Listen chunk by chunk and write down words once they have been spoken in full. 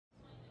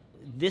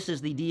This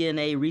is the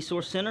DNA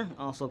Resource Center,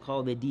 also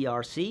called the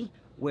DRC,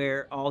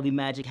 where all the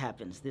magic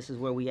happens. This is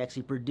where we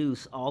actually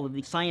produce all of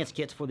the science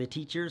kits for the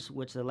teachers,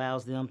 which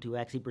allows them to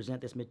actually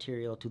present this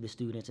material to the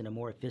students in a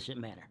more efficient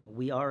manner.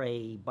 We are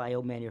a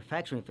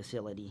biomanufacturing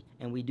facility,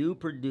 and we do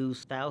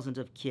produce thousands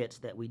of kits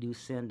that we do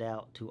send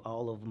out to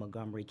all of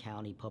Montgomery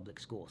County Public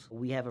Schools.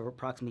 We have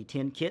approximately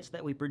 10 kits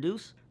that we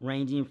produce,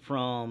 ranging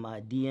from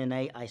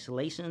DNA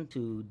isolation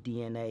to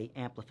DNA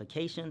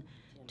amplification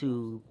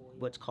to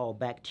what's called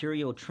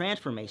bacterial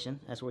transformation.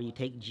 That's where you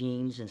take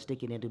genes and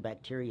stick it into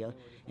bacteria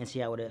and see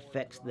how it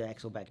affects the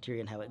actual bacteria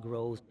and how it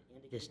grows.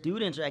 The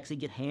students actually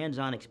get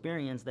hands-on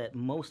experience that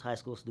most high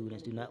school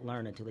students do not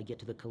learn until they get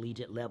to the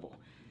collegiate level.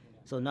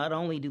 So not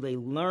only do they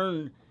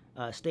learn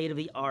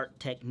state-of-the-art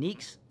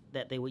techniques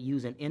that they would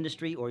use in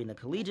industry or in the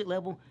collegiate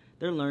level,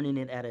 they're learning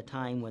it at a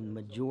time when the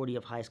majority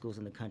of high schools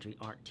in the country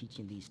aren't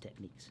teaching these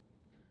techniques.